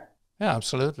 Yeah,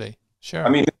 absolutely. Sure. I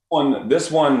mean, this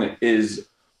one is,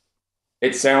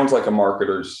 it sounds like a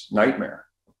marketer's nightmare,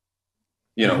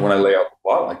 you know, when I lay out the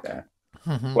plot like that.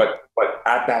 But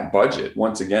at that budget,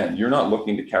 once again, you're not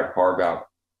looking to carve out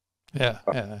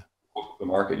the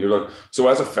market. So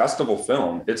as a festival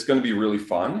film, it's going to be really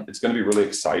fun. It's going to be really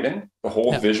exciting. The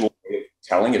whole visual way of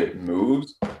telling it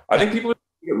moves. I think people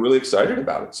get really excited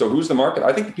about it. So who's the market?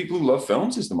 I think the people who love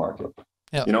films is the market.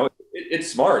 You know, it's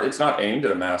smart. It's not aimed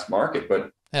at a mass market,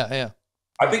 but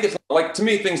I think it's like, to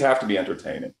me, things have to be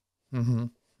entertaining.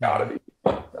 Gotta be.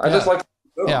 I just like.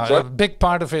 So a big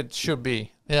part of it should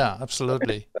be. Yeah,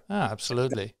 absolutely.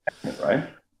 Absolutely. Right.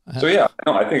 So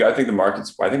I think the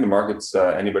market's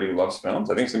anybody who loves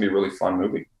films. I think it's gonna be a really fun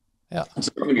movie. Yeah. It's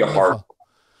not gonna be a hard.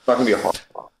 It's not gonna be a hard.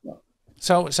 No.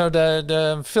 So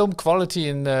the film quality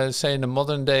in the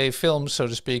modern day film, so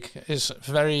to speak, is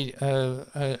very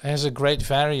has a great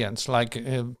variance. Like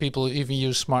people even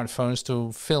use smartphones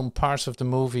to film parts of the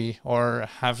movie or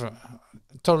have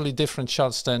totally different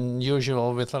shots than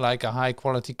usual with like a high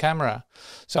quality camera.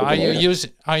 So are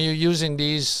you using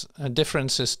these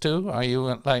differences too? Are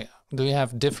you like, do you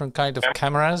have different kind of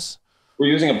cameras? We're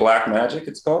using a Blackmagic,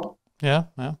 it's called. Yeah,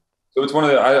 yeah. So it's one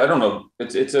of the, I don't know,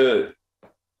 it's a,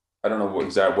 I don't know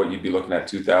what you'd be looking at,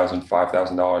 $2,000,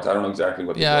 $5,000. I don't know exactly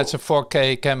what. Yeah, it's a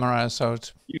 4K camera, so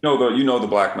it's. You know the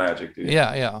Blackmagic, dude.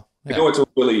 Yeah, yeah. I know it's a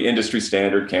really industry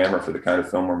standard camera for the kind of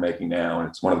film we're making now, and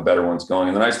it's one of the better ones going.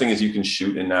 And the nice thing is you can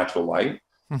shoot in natural light.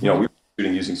 You know, we're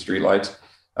shooting using street lights,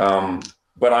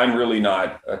 but I'm really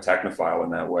not a technophile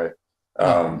in that way.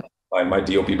 My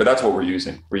DOP, but that's what we're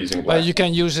using. We're using. Well, you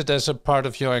can use it as a part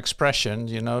of your expression.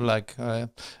 You know, like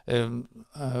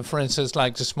for instance,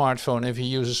 like the smartphone. If you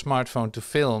use a smartphone to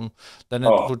film, then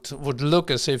it would look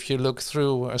as if you look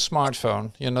through a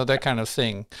smartphone. You know, that kind of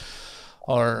thing.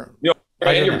 Or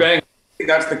and you're bang. I think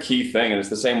that's the key thing, and it's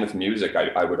the same with music.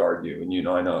 I would argue, and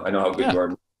I know how good you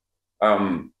are.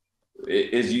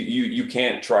 Is you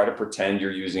can't try to pretend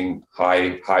you're using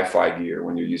hi-fi gear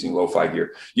when you're using lo-fi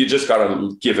gear. You just got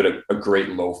to give it a great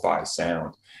lo-fi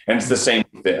sound, and it's the same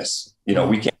with this. We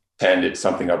can't pretend it's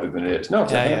something other than it is. No,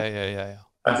 yeah.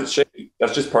 That's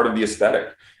just part of the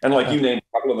aesthetic. And like you named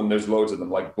a couple of them, there's loads of them.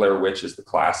 Like Blair Witch is the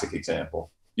classic example.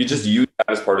 You just use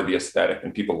that as part of the aesthetic,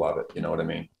 and people love it. You know what I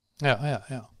mean? Yeah.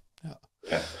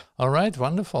 All right,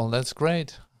 wonderful. That's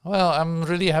great. Well, I'm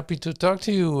really happy to talk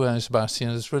to you,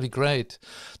 Sebastian. It's really great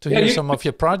to hear some of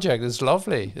your project. It's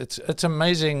lovely. It's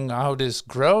amazing how this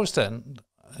grows then.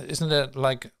 Isn't it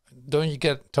like, don't you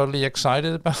get totally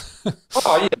excited about it?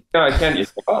 Oh, yeah, I can.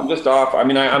 I'm just off. I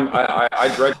mean,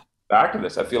 I dread back to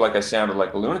this. I feel like I sounded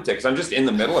like a lunatic because I'm just in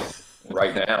the middle of it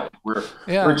right now.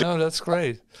 No, that's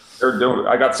great.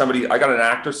 I got an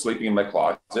actor sleeping in my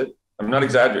closet. I'm not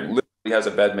exaggerating. Literally has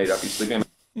a bed made up. He's sleeping in my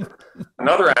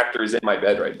Another actor is in my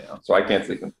bed right now, so I can't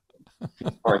sleep. He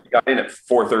got in at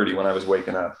 4:30 when I was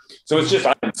waking up. So it's just,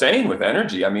 I'm insane with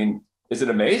energy. I mean, is it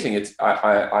amazing?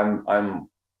 I'm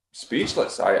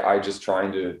speechless. I just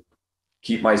trying to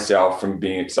keep myself from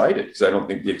being excited because I don't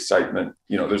think the excitement,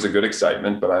 there's a good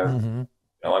excitement, but I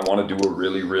want to do a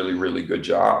really, really, really good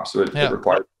job. So it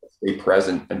requires me to stay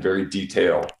present and very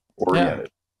detail oriented.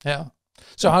 Yeah.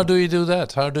 So how do you do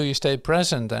that? How do you stay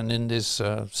present and in this,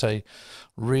 say,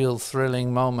 real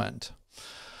thrilling moment?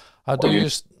 How do you?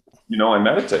 I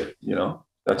meditate.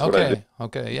 That's what I do.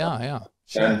 Okay. Yeah.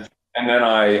 Sure. And then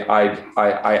I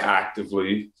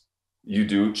actively, you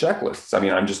do checklists. I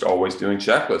mean, I'm just always doing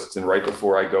checklists. And right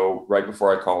before I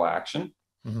call action,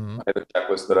 I have a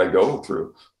checklist that I go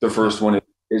through. The first one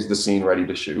is the scene ready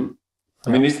to shoot. I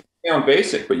mean, these sound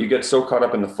basic, but you get so caught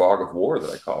up in the fog of war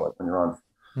that I call it when you're on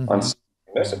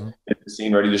it's the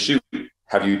scene ready to shoot.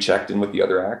 Have you checked in with the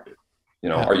other actor?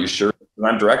 Are you sure? When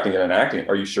I'm directing it and acting,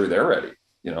 are you sure they're ready?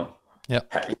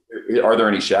 Are there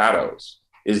any shadows?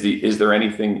 Is there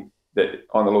anything that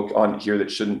on here that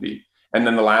shouldn't be? And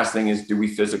then the last thing is, do we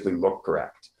physically look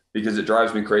correct? Because it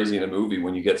drives me crazy in a movie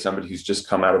when you get somebody who's just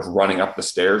come out of running up the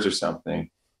stairs or something.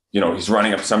 He's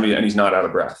running up somebody and he's not out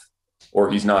of breath,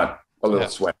 or he's not a little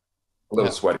sweaty.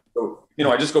 So,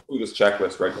 I just go through this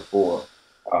checklist right before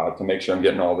to make sure I'm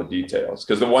getting all the details.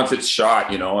 Because once it's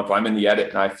shot, if I'm in the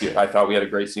edit and I thought we had a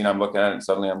great scene, I'm looking at it and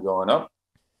suddenly I'm going up.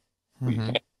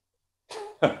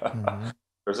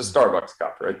 There's a Starbucks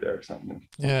cup right there or something.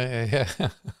 Yeah.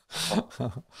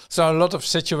 So a lot of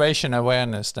situation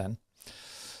awareness then.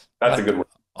 That's a good one.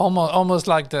 Almost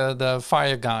like the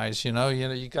fire guys, you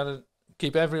got to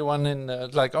keep everyone in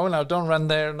like, oh no, don't run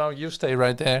there. No, you stay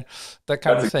right there. That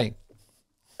kind of thing.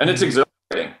 And it's exhilarating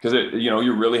because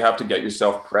you really have to get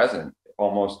yourself present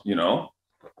almost,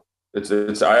 it's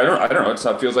I don't know.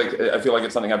 I feel like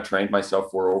it's something I've trained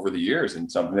myself for over the years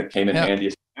and something that came in handy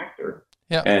as an actor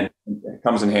and it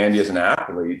comes in handy as an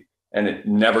athlete, and it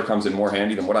never comes in more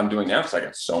handy than what I'm doing now because I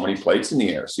got so many plates in the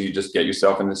air. So you just get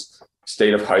yourself in this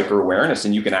state of hyper awareness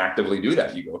and you can actively do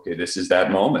that. You go, okay, this is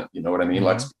that moment. You know what I mean?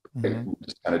 Let's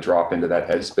just kind of drop into that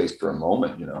headspace for a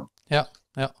moment, Yeah.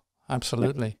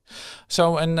 Absolutely.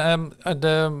 So, and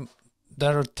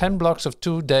there are 10 blocks of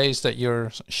 2 days that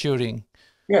you're shooting.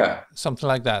 Yeah. Something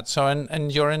like that. So,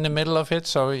 and you're in the middle of it.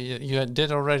 So you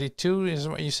did already 2, is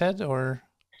what you said, or?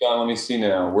 Let me see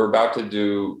now. We're about to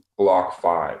do block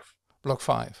 5. Block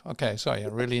 5. Okay. So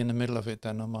you're really in the middle of it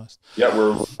then almost. Yeah,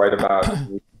 we're right about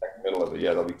in the middle of it.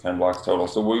 Yeah, there'll be 10 blocks total.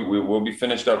 So we will be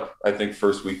finished up, I think,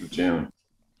 first week of June.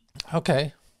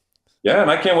 Okay. Yeah,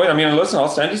 and I can't wait. I mean, listen, I'll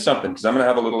send you something because I'm going to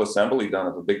have a little assembly done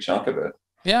of a big chunk of it.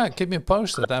 Yeah, keep me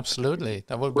posted. Absolutely,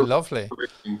 that would be lovely.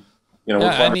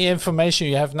 Any information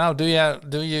you have now? Do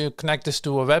you connect this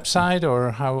to a website,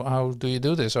 or how do you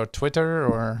do this, or Twitter,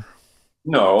 or?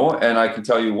 No, and I can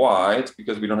tell you why. It's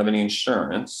because we don't have any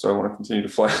insurance, so I want to continue to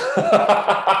fly.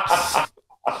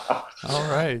 All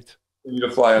right. Continue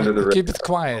to fly under the radar. Keep it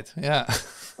quiet. Yeah.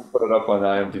 Put it up on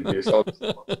IMDb. So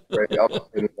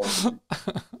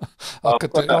I'll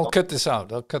cut this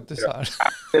out. I'll cut this out.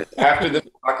 After this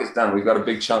block is done, we've got a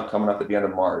big chunk coming up at the end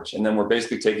of March, and then we're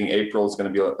basically taking April. It's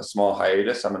going to be a small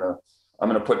hiatus. I'm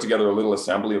gonna put together a little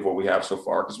assembly of what we have so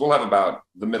far, because we'll have about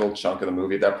the middle chunk of the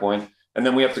movie at that point, and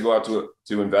then we have to go out to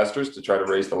investors to try to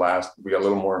raise the last. We got a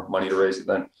little more money to raise it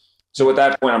then. So at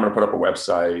that point, I'm going to put up a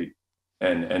website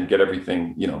and get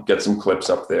everything, get some clips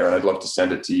up there, and I'd love to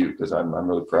send it to you because I'm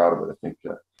really proud of it. I think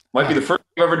might be the first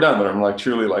I've ever done that I'm like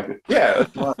truly like it. Yeah.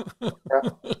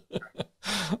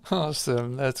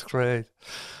 Awesome. That's great.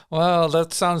 Well,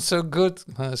 that sounds so good,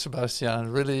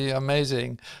 Sebastian. Really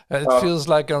amazing. It feels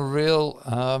like a real,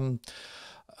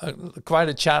 quite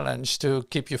a challenge to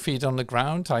keep your feet on the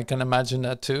ground. I can imagine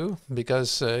that too,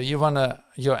 because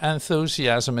your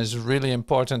enthusiasm is really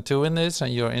important too in this,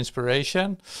 and your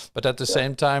inspiration. But at the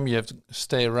same time, you have to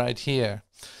stay right here.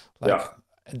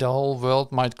 The whole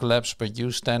world might collapse, but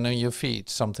you stand on your feet,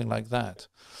 something like that.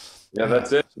 Yeah,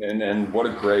 that's it. And what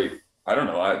a great, I don't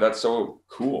know, that's so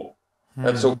cool.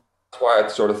 That's why I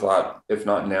sort of thought, if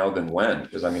not now, then when?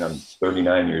 Because I'm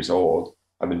 39 years old.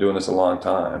 I've been doing this a long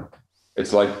time.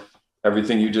 It's like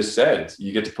everything you just said.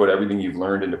 You get to put everything you've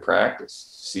learned into practice.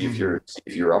 See if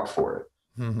you're up for it.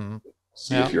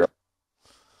 See if you're up.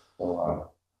 So,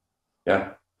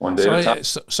 one day at a time.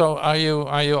 So are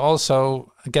you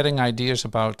also getting ideas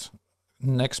about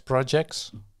next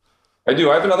projects? I do.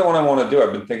 I have another one I want to do.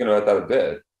 I've been thinking about that a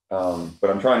bit, but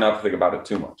I'm trying not to think about it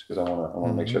too much because I want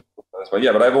to make sure.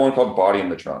 But I have one called Body in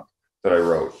the Trunk that I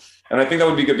wrote, and I think that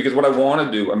would be good because what I want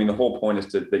to do. The whole point is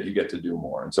that you get to do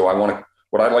more, and so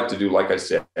what I'd like to do, like I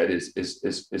said, is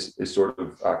sort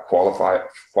of qualify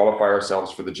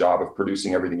ourselves for the job of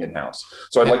producing everything in house.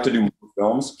 So I'd like to do more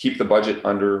films, keep the budget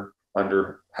under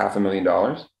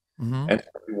 $500,000, and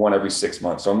do one every 6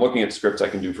 months. So I'm looking at scripts I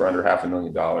can do for under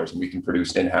 $500,000, and we can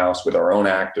produce in house with our own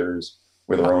actors,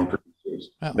 with our own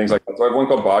producers, things like that. So I have one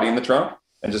called Body in the Trunk.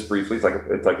 And just briefly,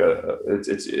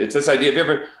 it's this idea.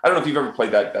 I don't know if you've ever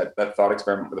played that thought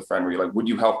experiment with a friend where you're like, would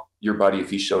you help your buddy if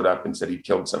he showed up and said he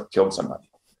killed somebody?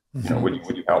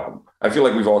 Would you help him? I feel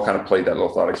like we've all kind of played that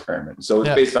little thought experiment. So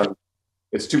it's based on,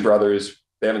 it's two brothers.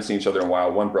 They haven't seen each other in a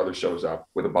while. One brother shows up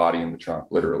with a body in the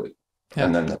trunk, literally,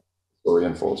 and then the story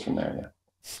unfolds from there.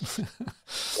 Yeah.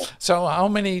 So how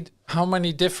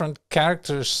many different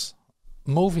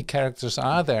movie characters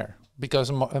are there? Because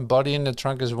a Body in the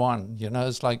Trunk is one,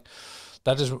 it's like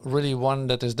that is really one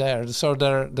that is there. So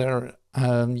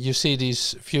you see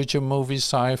these future movies,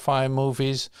 sci-fi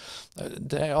movies,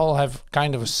 they all have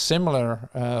kind of similar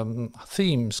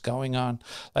themes going on.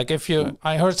 Like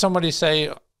I heard somebody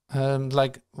say,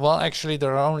 actually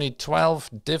there are only 12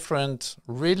 different,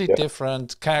 really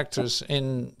different characters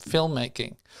in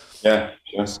filmmaking. Yeah,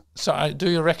 sure. So do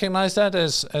you recognize that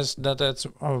as that's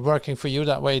working for you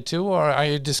that way too, or are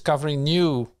you discovering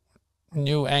new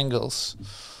angles?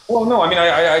 Well, no,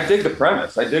 I dig the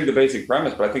premise. I dig the basic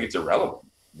premise, but I think it's irrelevant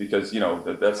because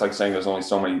that's like saying there's only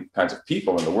so many kinds of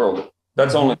people in the world.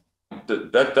 That's only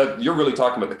that you're really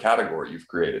talking about the category you've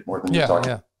created more than you're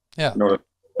talking. Yeah. So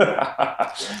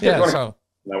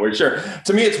no, we're sure.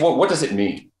 To me, it's what does it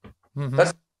mean?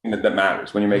 That's the thing that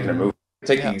matters when you're making a movie.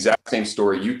 Take the exact same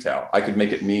story you tell. I could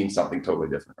make it mean something totally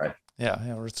different, right? Yeah,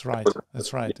 that's right.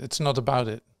 That's right. It's not about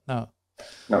it. No.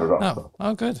 Not at all. No.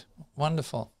 Oh, good.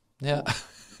 Wonderful. Yeah.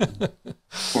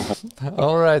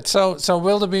 All right. So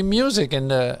will there be music in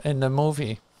the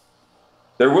movie?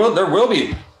 There will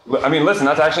be. Listen,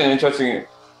 that's actually an interesting.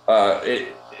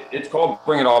 It's called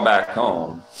Bring It All Back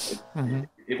Home.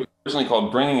 It was originally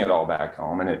called Bringing It All Back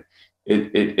Home, and it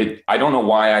I don't know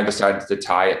why I decided to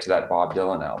tie it to that Bob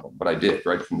Dylan album, but I did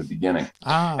right from the beginning.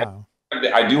 I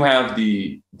do have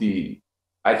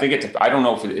I think I don't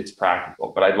know if it's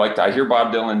practical, but I hear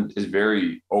Bob Dylan is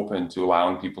very open to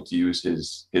allowing people to use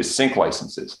his sync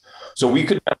licenses. So we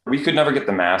could never get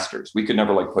the masters. We could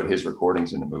never put his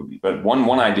recordings in the movie. But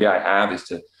one idea I have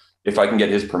is if I can get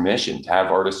his permission to have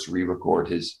artists re-record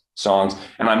his songs,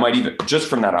 and I might even just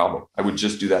from that album, I would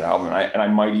just do that album, and I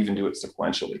might even do it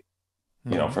sequentially.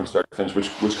 From start to finish,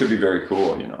 which could be very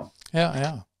cool,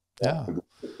 Yeah.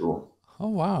 Cool. Oh,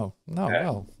 wow. No,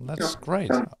 well, that's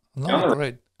great. No,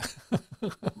 great.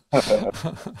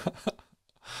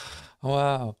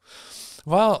 Wow.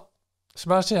 Well,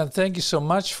 Sebastian, thank you so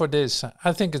much for this.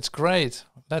 I think it's great.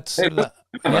 Is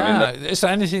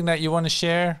there anything that you want to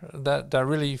share that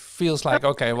really feels like,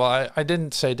 okay, well, I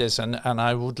didn't say this and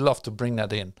I would love to bring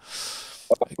that in.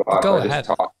 Go ahead.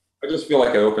 I just feel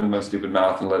like I opened my stupid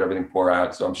mouth and let everything pour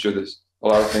out. So I'm sure there's a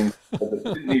lot of things that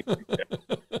didn't need to be said.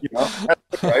 You know,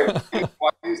 that's right. Why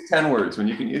use 10 words when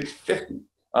you can use 50?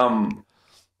 No,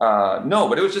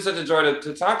 but it was just such a joy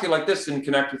to talk to you like this and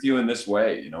connect with you in this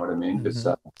way. You know what I mean? Because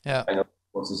yeah, I know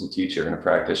as a teacher and a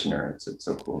practitioner, it's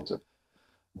so cool to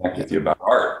connect with you about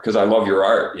art, because I love your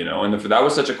art, you know. And that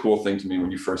was such a cool thing to me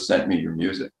when you first sent me your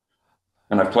music,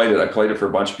 and I played it for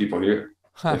a bunch of people here.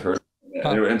 They've heard it.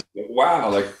 And wow,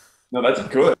 like, no, that's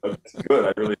good. That's good.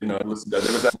 I really, you know, listened to it.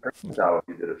 There was that album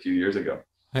you did a few years ago.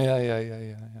 Yeah.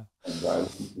 And I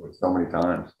listened to it so many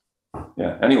times.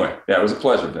 Yeah. Anyway, yeah, it was a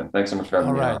pleasure, Ben. Thanks so much for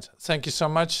having me. All right. Thank you so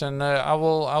much. And I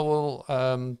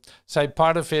will say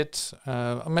part of it.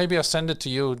 Maybe I'll send it to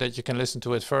you that you can listen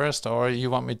to it first, or you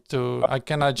want me to?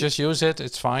 Can I just use it?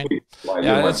 It's fine.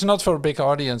 Yeah, it's not for a big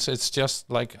audience. It's just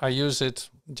like I use it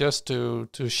just to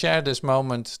share this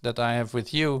moment that I have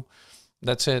with you.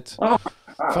 That's it. Oh,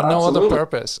 for no other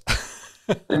purpose.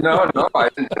 No, I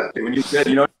didn't. When you said,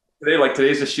 you know,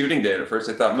 today's a shooting day. At first,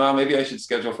 I thought, no, maybe I should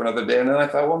schedule for another day, and then I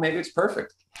thought, well, maybe it's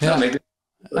perfect. Yeah, no, maybe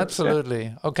absolutely.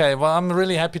 Yeah. Okay, well, I'm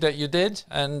really happy that you did,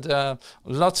 and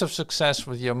lots of success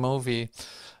with your movie.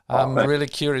 I'm really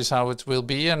curious how it will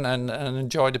be, and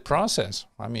enjoy the process.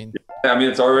 I mean,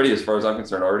 it's already, as far as I'm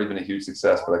concerned, already been a huge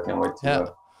success. But I can't wait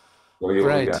to.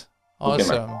 Great,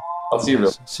 awesome. I'll see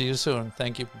you. See you soon.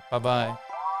 Thank you. Bye bye.